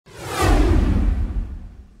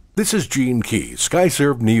This is Gene Key,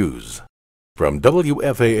 Skyserve News. From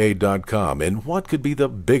WFAA.com, in what could be the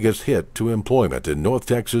biggest hit to employment in North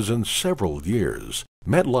Texas in several years,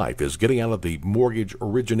 MetLife is getting out of the mortgage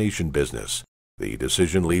origination business. The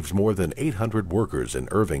decision leaves more than 800 workers in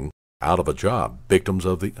Irving out of a job, victims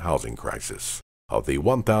of the housing crisis. Of the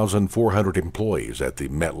 1,400 employees at the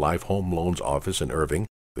MetLife Home Loans office in Irving,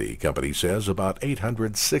 the company says about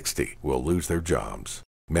 860 will lose their jobs.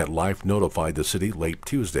 MetLife notified the city late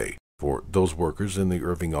Tuesday. For those workers in the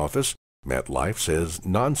Irving office, MetLife says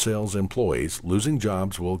non-sales employees losing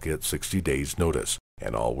jobs will get 60 days' notice,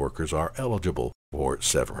 and all workers are eligible for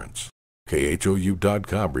severance.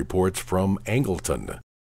 KHOU.com reports from Angleton.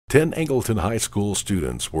 10 Angleton High School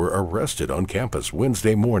students were arrested on campus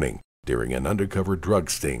Wednesday morning during an undercover drug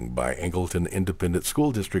sting by Angleton Independent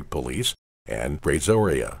School District Police and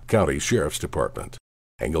Brazoria County Sheriff's Department.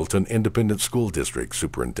 Angleton Independent School District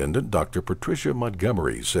Superintendent Dr. Patricia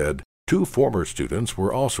Montgomery said 2 former students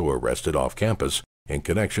were also arrested off campus in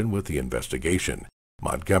connection with the investigation.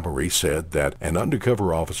 Montgomery said that an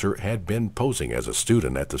undercover officer had been posing as a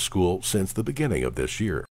student at the school since the beginning of this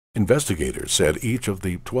year. Investigators said each of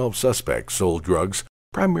the 12 suspects sold drugs,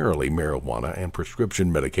 primarily marijuana and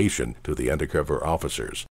prescription medication, to the undercover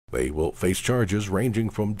officers. They will face charges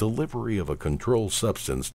ranging from delivery of a controlled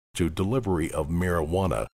substance to delivery of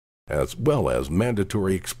marijuana, as well as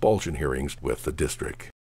mandatory expulsion hearings with the district.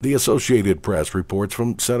 The Associated Press reports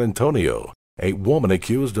from San Antonio. A woman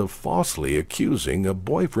accused of falsely accusing a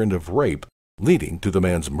boyfriend of rape, leading to the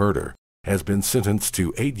man's murder, has been sentenced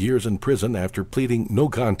to 8 years in prison after pleading no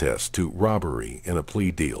contest to robbery in a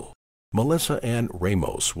plea deal. Melissa Ann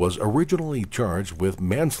Ramos was originally charged with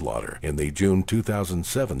manslaughter in the June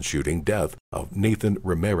 2007 shooting death of Nathan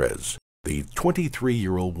Ramirez. The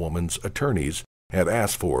 23-year-old woman's attorneys had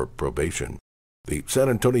asked for probation. The San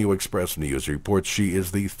Antonio Express News reports she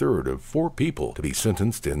is the third of 4 people to be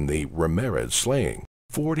sentenced in the Ramirez slaying.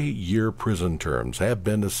 40-year prison terms have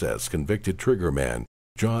been assessed convicted triggerman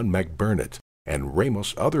John McBurnett and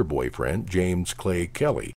Ramos' other boyfriend James Clay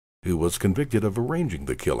Kelly, who was convicted of arranging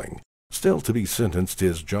the killing. Still to be sentenced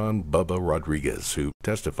is John Bubba Rodriguez, who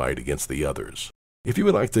testified against the others. If you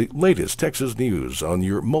would like the latest Texas news on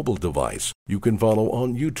your mobile device, you can follow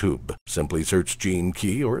on YouTube. Simply search Gene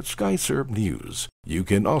Key or Skyserve News. You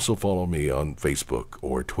can also follow me on Facebook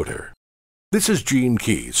or Twitter. This is Gene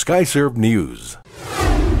Key, Skyserve News.